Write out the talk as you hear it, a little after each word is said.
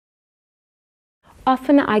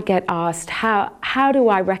Often I get asked, how do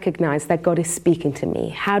I recognize that God is speaking to me?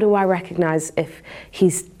 How do I recognize if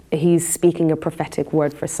He's speaking a prophetic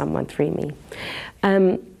word for someone through me?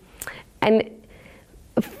 And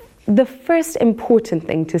the first important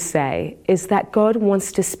thing to say is that God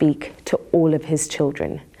wants to speak to all of His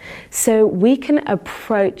children. So we can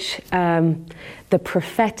approach the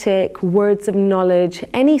prophetic, words of knowledge,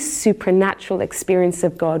 any supernatural experience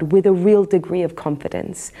of God with a real degree of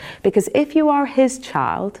confidence. Because if you are His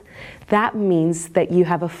child, that means that you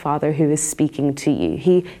have a Father who is speaking to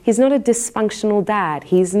you. He's not a dysfunctional dad.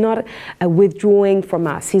 He's not withdrawing from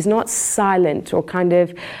us. He's not silent or kind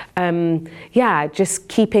of, just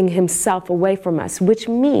keeping Himself away from us, which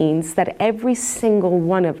means that every single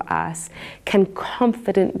one of us can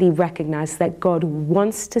confidently recognize that God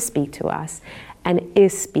wants to speak to us and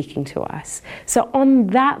is speaking to us. So on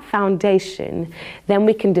that foundation, then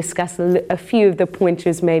we can discuss a few of the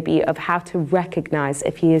pointers maybe of how to recognize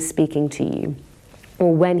if He is speaking to you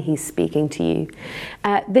or when He's speaking to you.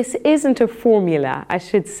 This isn't a formula, I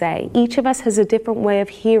should say. Each of us has a different way of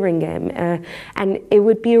hearing Him, and it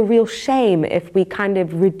would be a real shame if we kind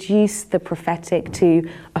of reduce the prophetic to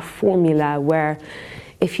a formula where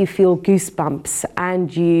if you feel goosebumps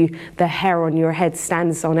and the hair on your head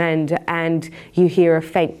stands on end and you hear a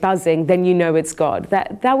faint buzzing, then you know it's God.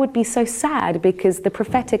 That would be so sad, because the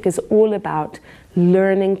prophetic is all about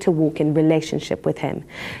learning to walk in relationship with Him.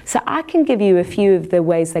 So I can give you a few of the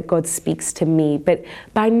ways that God speaks to me, but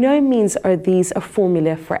by no means are these a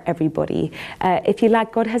formula for everybody. If you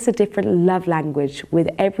like, God has a different love language with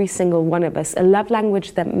every single one of us, a love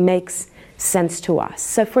language that makes sense to us.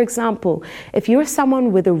 So for example, if you're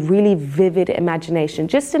someone with a really vivid imagination,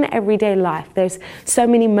 just in everyday life, there's so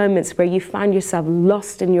many moments where you find yourself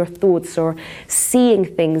lost in your thoughts or seeing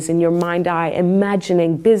things in your mind's eye,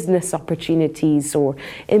 imagining business opportunities or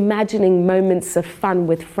imagining moments of fun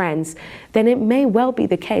with friends, then it may well be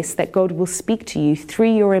the case that God will speak to you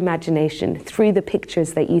through your imagination, through the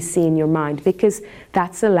pictures that you see in your mind, because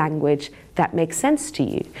that's a language that makes sense to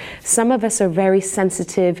you. Some of us are very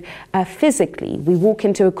sensitive physically. We walk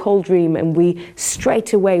into a cold room and we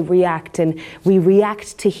straight away react, and we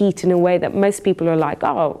react to heat in a way that most people are like,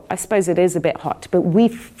 oh, I suppose it is a bit hot, but we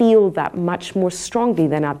feel that much more strongly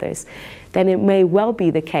than others. Then it may well be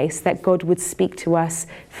the case that God would speak to us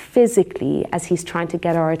physically as He's trying to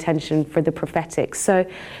get our attention for the prophetic. So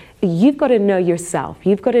you've got to know yourself.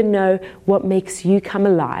 You've got to know what makes you come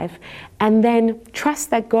alive, and then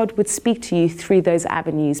trust that God would speak to you through those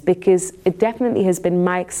avenues, because it definitely has been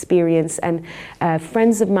my experience and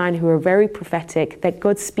friends of mine who are very prophetic, that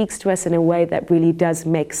God speaks to us in a way that really does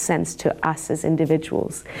make sense to us as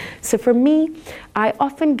individuals. So for me, I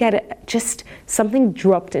often get just something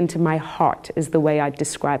dropped into my heart, is the way I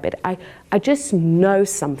describe it. I just know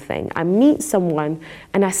something. I meet someone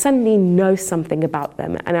and I suddenly know something about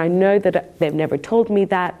them, and I know that they've never told me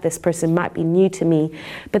that. This person might be new to me,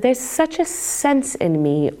 but there's such a sense in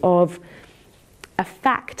me of a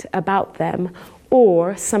fact about them,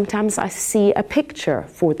 or sometimes I see a picture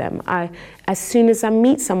for them. As soon as I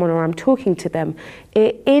meet someone or I'm talking to them,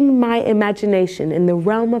 in my imagination, in the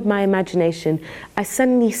realm of my imagination, I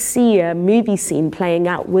suddenly see a movie scene playing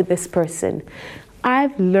out with this person.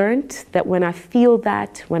 I've learned that when I feel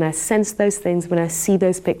that, when I sense those things, when I see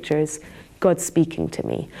those pictures, God's speaking to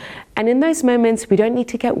me. And in those moments, we don't need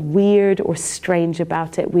to get weird or strange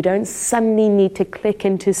about it. We don't suddenly need to click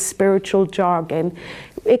into spiritual jargon.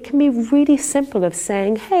 It can be really simple of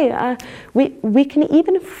saying, hey, we can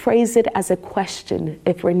even phrase it as a question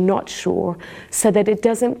if we're not sure, so that it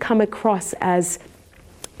doesn't come across as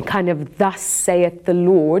kind of thus saith the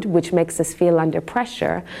Lord, which makes us feel under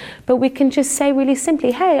pressure. But we can just say really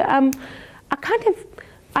simply, hey,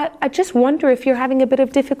 I just wonder if you're having a bit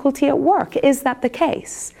of difficulty at work. Is that the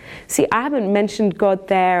case? See, I haven't mentioned God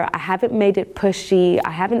there. I haven't made it pushy.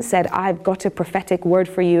 I haven't said, I've got a prophetic word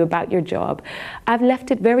for you about your job. I've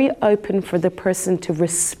left it very open for the person to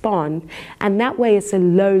respond. And that way it's a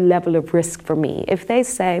low level of risk for me. If they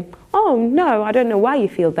say, oh, no, I don't know why you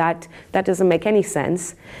feel that. That doesn't make any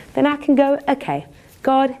sense. Then I can go, okay,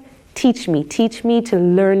 God, teach me to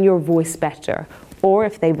learn your voice better. Or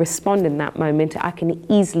if they respond in that moment, I can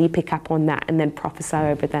easily pick up on that and then prophesy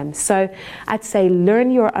over them. So I'd say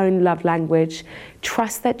learn your own love language.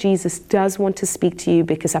 Trust that Jesus does want to speak to you,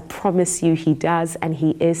 because I promise you He does, and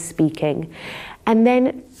He is speaking. And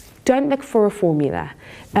then Don't look for a formula.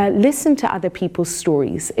 Listen to other people's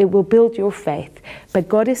stories. It will build your faith. But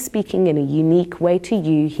God is speaking in a unique way to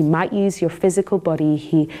you. He might use your physical body.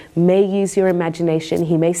 He may use your imagination.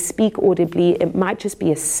 He may speak audibly. It might just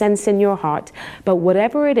be a sense in your heart. But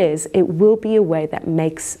whatever it is, it will be a way that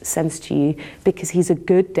makes sense to you, because He's a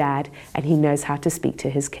good dad and He knows how to speak to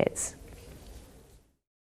His kids.